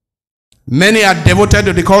 Many are devoted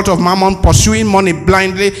to the cult of mammon, pursuing money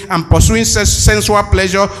blindly and pursuing sensual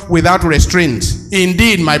pleasure without restraint.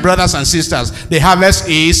 Indeed, my brothers and sisters, the harvest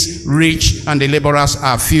is rich and the laborers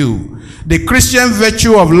are few. The Christian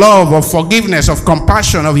virtue of love, of forgiveness, of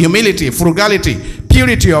compassion, of humility, frugality,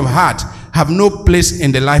 purity of heart have no place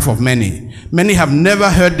in the life of many. Many have never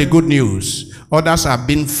heard the good news. Others are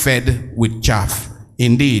being fed with chaff.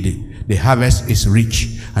 Indeed, the harvest is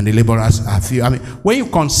rich and the laborers are few. I mean, when you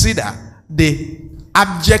consider the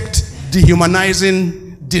abject,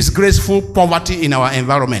 dehumanizing, disgraceful poverty in our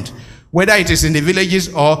environment, whether it is in the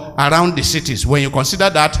villages or around the cities, when you consider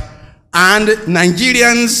that, and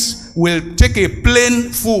Nigerians will take a plane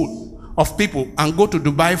full of people and go to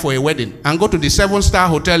Dubai for a wedding, and go to the 7-star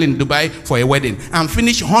hotel in Dubai for a wedding, and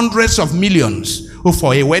finish hundreds of millions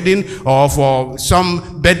for a wedding or for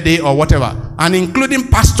some birthday or whatever, and including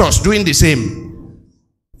pastors doing the same.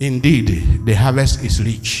 Indeed, the harvest is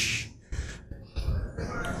rich.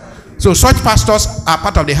 So such pastors are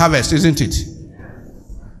part of the harvest, isn't it?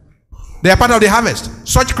 They are part of the harvest.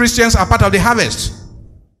 Such Christians are part of the harvest.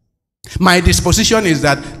 My disposition is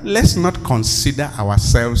that let's not consider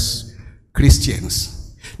ourselves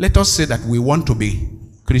Christians. Let us say that we want to be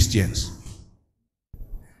Christians.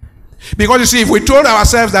 Because you see, if we told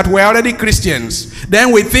ourselves that we're already Christians,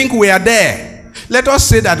 then we think we are there. Let us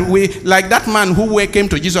say that we, like that man who came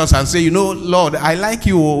to Jesus and say, you know, Lord, I like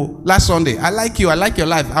you last Sunday. I like you. I like your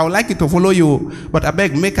life. I would like it to follow you. But I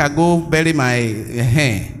beg, make her go bury my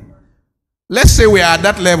hair. Let's say we are at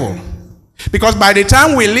that level. Because by the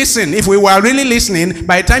time we listen, if we were really listening,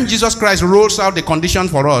 by the time Jesus Christ rolls out the condition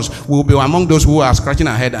for us, we will be among those who are scratching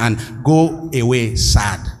our head and go away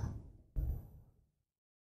sad.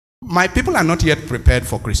 My people are not yet prepared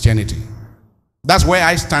for Christianity. That's where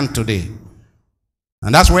I stand today.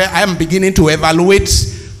 And that's where I am beginning to evaluate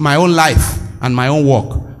my own life and my own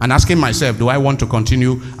work and asking myself, do I want to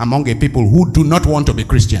continue among a people who do not want to be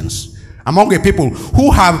Christians? Among a people who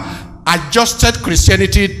have adjusted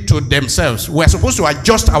Christianity to themselves. We're supposed to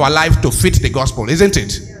adjust our life to fit the gospel, isn't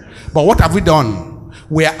it? But what have we done?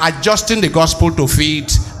 We are adjusting the gospel to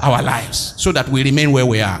fit our lives so that we remain where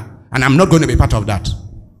we are. And I'm not going to be part of that.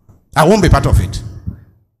 I won't be part of it.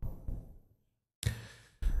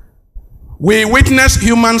 We witness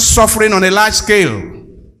human suffering on a large scale.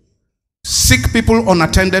 Sick people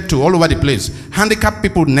unattended to all over the place. Handicapped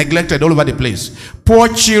people neglected all over the place. Poor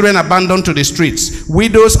children abandoned to the streets.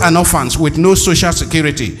 Widows and orphans with no social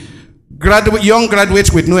security. Young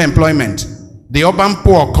graduates with no employment. The urban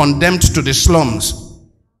poor condemned to the slums.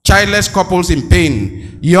 Childless couples in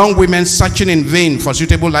pain. Young women searching in vain for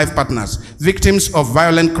suitable life partners. Victims of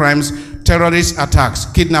violent crimes, terrorist attacks,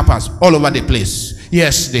 kidnappers all over the place.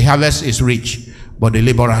 Yes, the harvest is rich, but the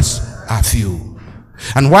laborers are few.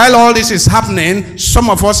 And while all this is happening, some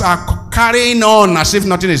of us are carrying on as if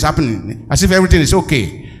nothing is happening, as if everything is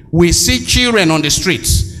okay. We see children on the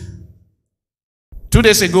streets. 2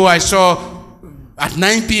 days ago, I saw at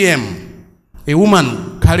 9 p.m. a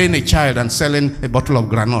woman carrying a child and selling a bottle of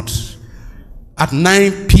granite. At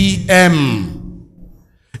 9 p.m.,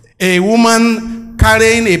 a woman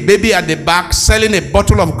carrying a baby at the back, selling a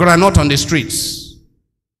bottle of granite on the streets.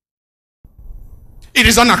 It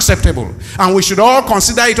is unacceptable, and we should all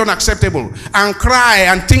consider it unacceptable and cry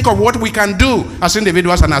and think of what we can do as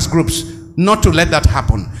individuals and as groups not to let that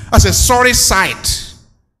happen. As a sorry sight,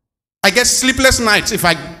 I get sleepless nights if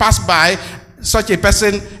I pass by such a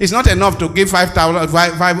person. It's not enough to give 5 naira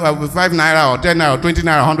or 10 naira or 20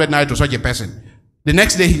 naira, 100 naira to such a person. The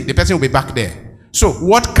next day, the person will be back there. So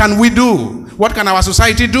what can we do? What can our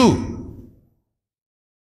society do?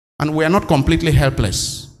 And we are not completely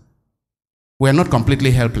helpless. We are not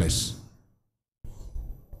completely helpless.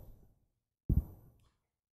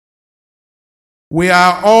 We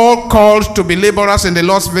are all called to be laborers in the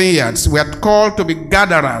Lord's vineyards. We are called to be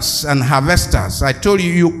gatherers and harvesters. I told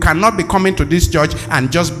you, you cannot be coming to this church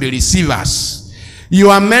and just be receivers. You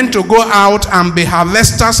are meant to go out and be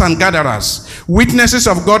harvesters and gatherers, witnesses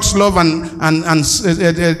of God's love and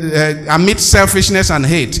amidst selfishness and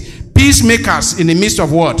hate, peacemakers in the midst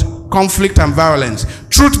of what? Conflict and violence,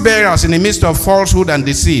 truth bearers in the midst of falsehood and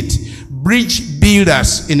deceit, bridge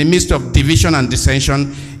builders in the midst of division and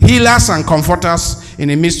dissension, healers and comforters in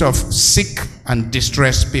the midst of sick and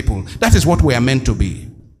distressed people. That is what we are meant to be.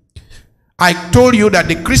 I told you that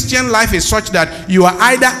the Christian life is such that you are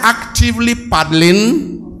either actively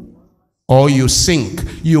paddling or you sink.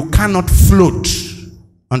 You cannot float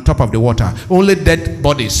on top of the water. Only dead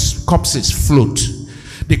bodies, corpses float.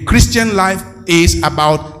 The Christian life is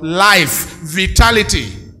about life, vitality,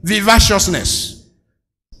 vivaciousness.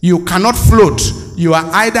 You cannot float. You are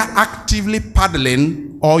either actively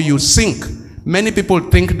paddling or you sink. Many people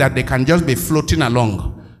think that they can just be floating along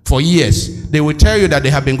for years. They will tell you that they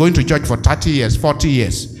have been going to church for 30 years, 40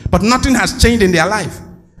 years, but nothing has changed in their life.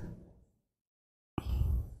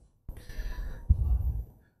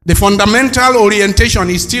 The fundamental orientation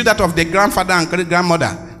is still that of the grandfather and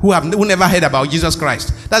great-grandmother who never heard about Jesus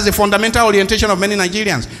Christ. That's the fundamental orientation of many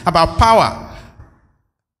Nigerians, about power,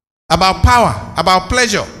 about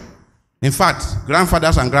pleasure. In fact,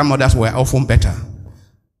 grandfathers and grandmothers were often better.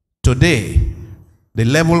 Today, the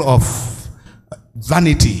level of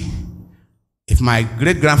vanity, if my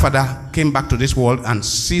great-grandfather came back to this world and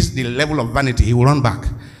sees the level of vanity, he will run back.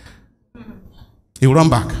 He will run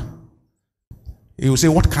back. He will say,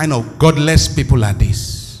 what kind of godless people are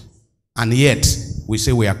these? And yet, we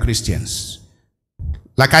say we are Christians.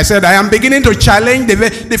 Like I said, I am beginning to challenge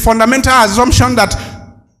the fundamental assumption that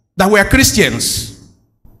we are Christians.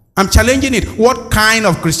 I'm challenging it. What kind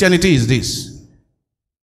of Christianity is this?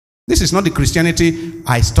 This is not the Christianity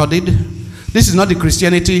I studied. This is not the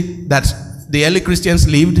Christianity that the early Christians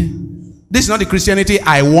lived. This is not the Christianity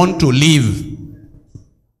I want to live.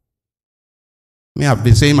 Me, I've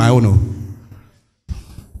been saying my own.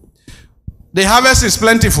 The harvest is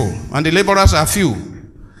plentiful and the laborers are few.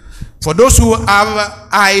 For those who have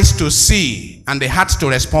eyes to see and the heart to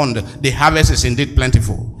respond, the harvest is indeed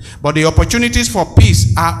plentiful. But the opportunities for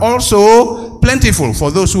peace are also plentiful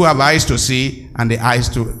for those who have eyes to see and the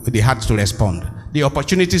heart to respond. The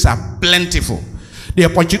opportunities are plentiful. The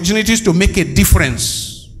opportunities to make a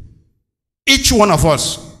difference. Each one of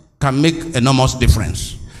us can make enormous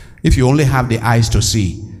difference if you only have the eyes to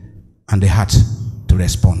see and the heart to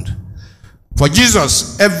respond. For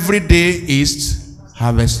Jesus, every day is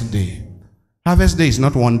harvest day. Harvest day is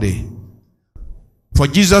not one day. For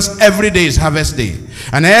Jesus, every day is harvest day.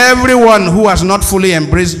 And everyone who has not fully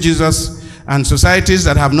embraced Jesus and societies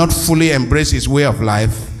that have not fully embraced his way of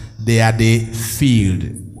life, they are the field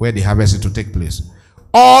where the harvest is to take place.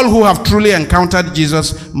 All who have truly encountered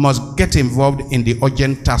Jesus must get involved in the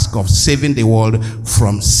urgent task of saving the world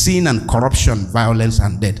from sin and corruption, violence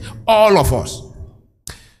and death. All of us.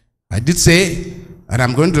 I did say, and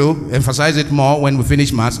I'm going to emphasize it more when we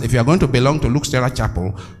finish Mass, if you are going to belong to Luke's Terra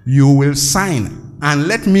Chapel, you will sign and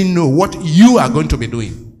let me know what you are going to be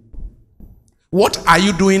doing. What are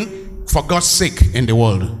you doing for God's sake in the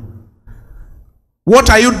world? What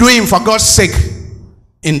are you doing for God's sake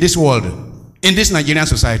in this world, in this Nigerian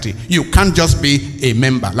society? You can't just be a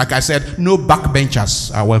member. Like I said, no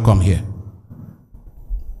backbenchers are welcome here.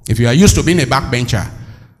 If you are used to being a backbencher,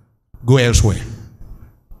 go elsewhere.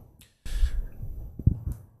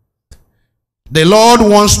 The Lord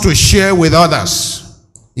wants to share with others.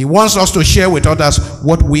 He wants us to share with others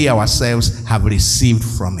what we ourselves have received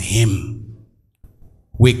from Him.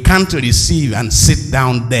 We can't receive and sit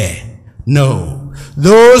down there. No.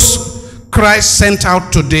 Those Christ sent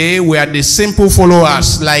out today were the simple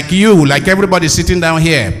followers like you, like everybody sitting down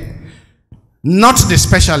here. Not the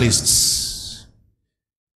specialists.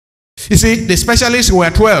 You see, the specialists were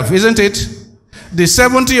 12, isn't it? The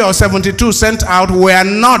 70 or 72 sent out were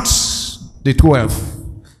not the 12.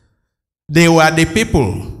 They were the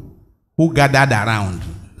people who gathered around,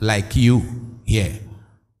 like you here.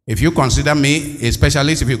 If you consider me a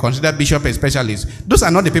specialist, if you consider Bishop a specialist, those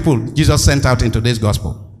are not the people Jesus sent out into this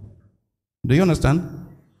gospel. Do you understand?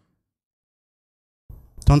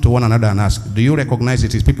 Turn to one another and ask, do you recognize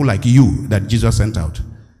it is people like you that Jesus sent out?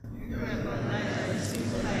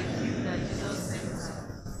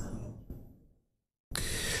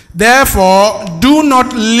 Therefore, do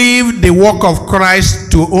not leave the work of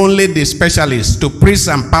Christ to only the specialists, to priests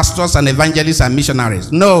and pastors and evangelists and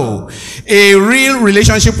missionaries. No. A real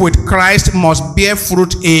relationship with Christ must bear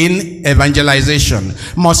fruit in evangelization,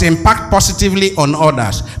 must impact positively on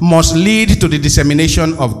others, must lead to the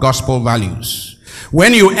dissemination of gospel values.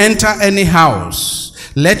 When you enter any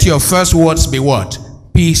house, let your first words be what?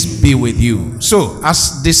 Peace be with you. So,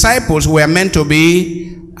 as disciples, we are meant to be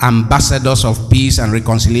ambassadors of peace and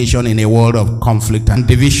reconciliation in a world of conflict and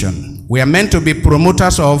division. We are meant to be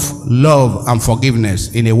promoters of love and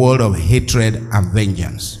forgiveness in a world of hatred and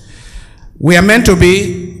vengeance. We are meant to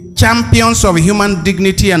be champions of human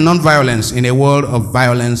dignity and nonviolence in a world of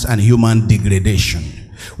violence and human degradation.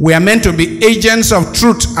 We are meant to be agents of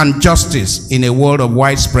truth and justice in a world of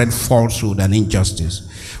widespread falsehood and injustice.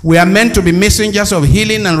 We are meant to be messengers of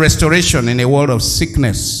healing and restoration in a world of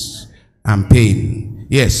sickness and pain.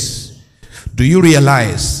 Yes. Do you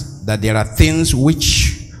realize that there are things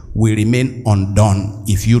which will remain undone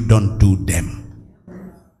if you don't do them?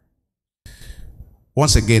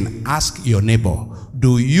 Once again, ask your neighbor,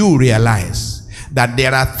 do you realize that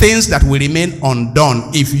there are things that will remain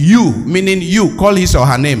undone if you, meaning you, call his or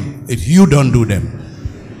her name, if you don't do them?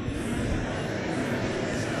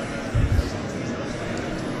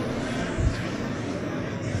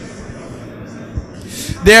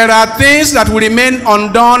 There are things that will remain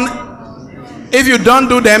undone if you don't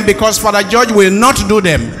do them, because Father George will not do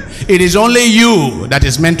them. It is only you that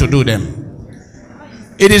is meant to do them.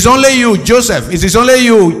 It is only you, Joseph. It is only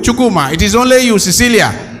you, Chukuma. It is only you,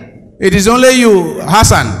 Cecilia. It is only you,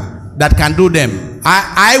 Hassan, that can do them.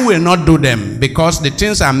 I will not do them, because the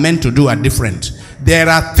things I'm meant to do are different. There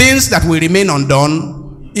are things that will remain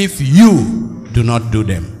undone if you do not do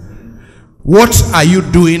them. What are you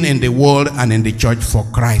doing in the world and in the church for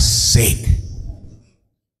Christ's sake?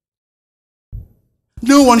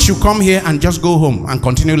 No one should come here and just go home and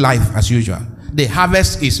continue life as usual. The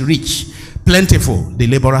harvest is rich, plentiful. The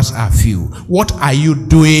laborers are few. What are you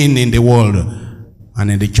doing in the world and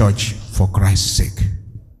in the church for Christ's sake?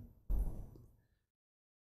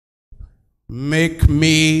 Make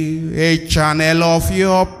me a channel of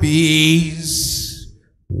your peace.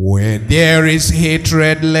 Where there is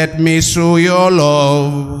hatred, let me sow your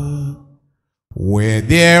love. Where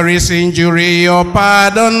there is injury, your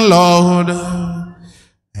pardon, Lord.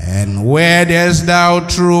 And where there's doubt,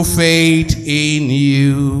 true faith in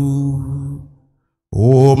you.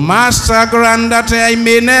 O Master, grant that I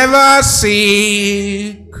may never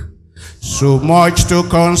seek so much to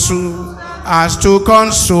console as to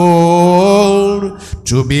console,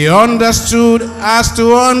 to be understood as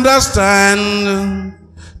to understand,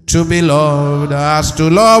 to be loved as to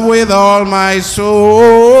love with all my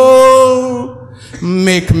soul.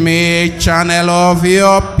 Make me a channel of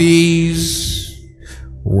your peace.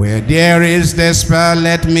 Where there is despair,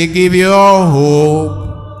 let me give you hope.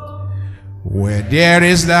 Where there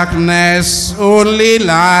is darkness, only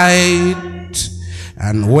light.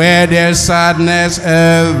 And where there's sadness,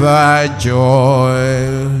 ever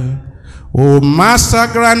joy. O Master,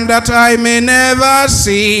 grant that I may never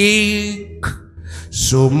seek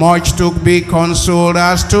so much to be consoled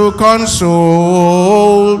as to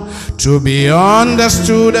console, to be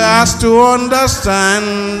understood as to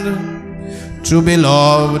understand, to be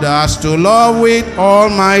loved as to love with all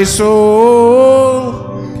my soul.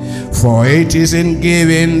 For it is in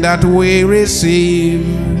giving that we receive,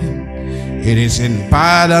 it is in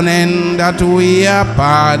pardoning that we are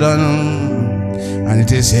pardoned, and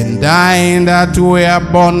it is in dying that we are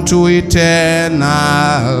born to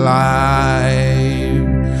eternal life.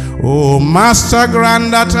 O Master,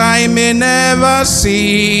 grant that I may never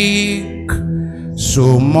seek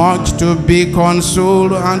so much to be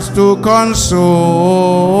consoled and to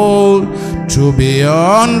console, to be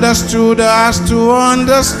understood as to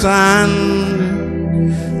understand,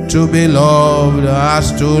 to be loved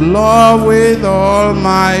as to love with all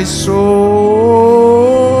my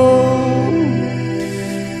soul.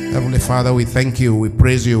 Heavenly Father, we thank you, we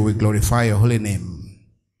praise you, we glorify your holy name.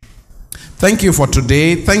 Thank you for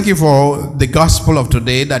today. Thank you for the gospel of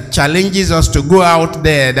today that challenges us to go out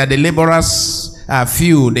there, that the laborers are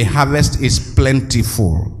few, the harvest is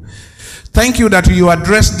plentiful. Thank you that you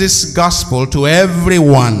address this gospel to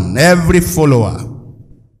everyone, every follower,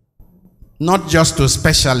 not just to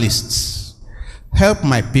specialists. Help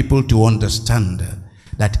my people to understand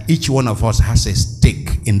that each one of us has a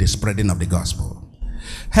stake in the spreading of the gospel.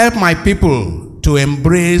 Help my people to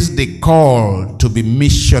embrace the call to be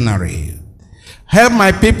missionary. Help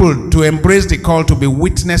my people to embrace the call to be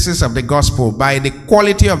witnesses of the gospel by the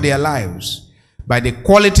quality of their lives, by the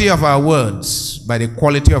quality of our words, by the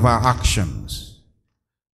quality of our actions.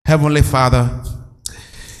 Heavenly Father,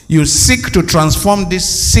 you seek to transform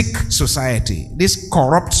this sick society, this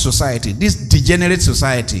corrupt society, this degenerate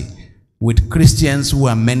society with Christians who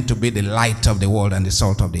are meant to be the light of the world and the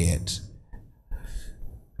salt of the earth.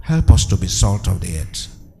 Help us to be salt of the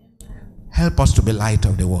earth. Help us to be light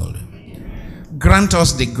of the world. Grant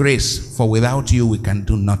us the grace, for without you we can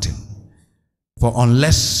do nothing. For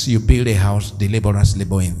unless you build a house, the laborers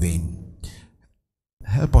labor in vain.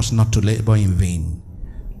 Help us not to labor in vain.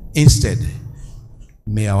 Instead,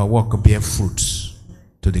 may our work bear fruits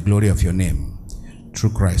to the glory of your name,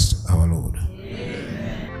 through Christ our Lord.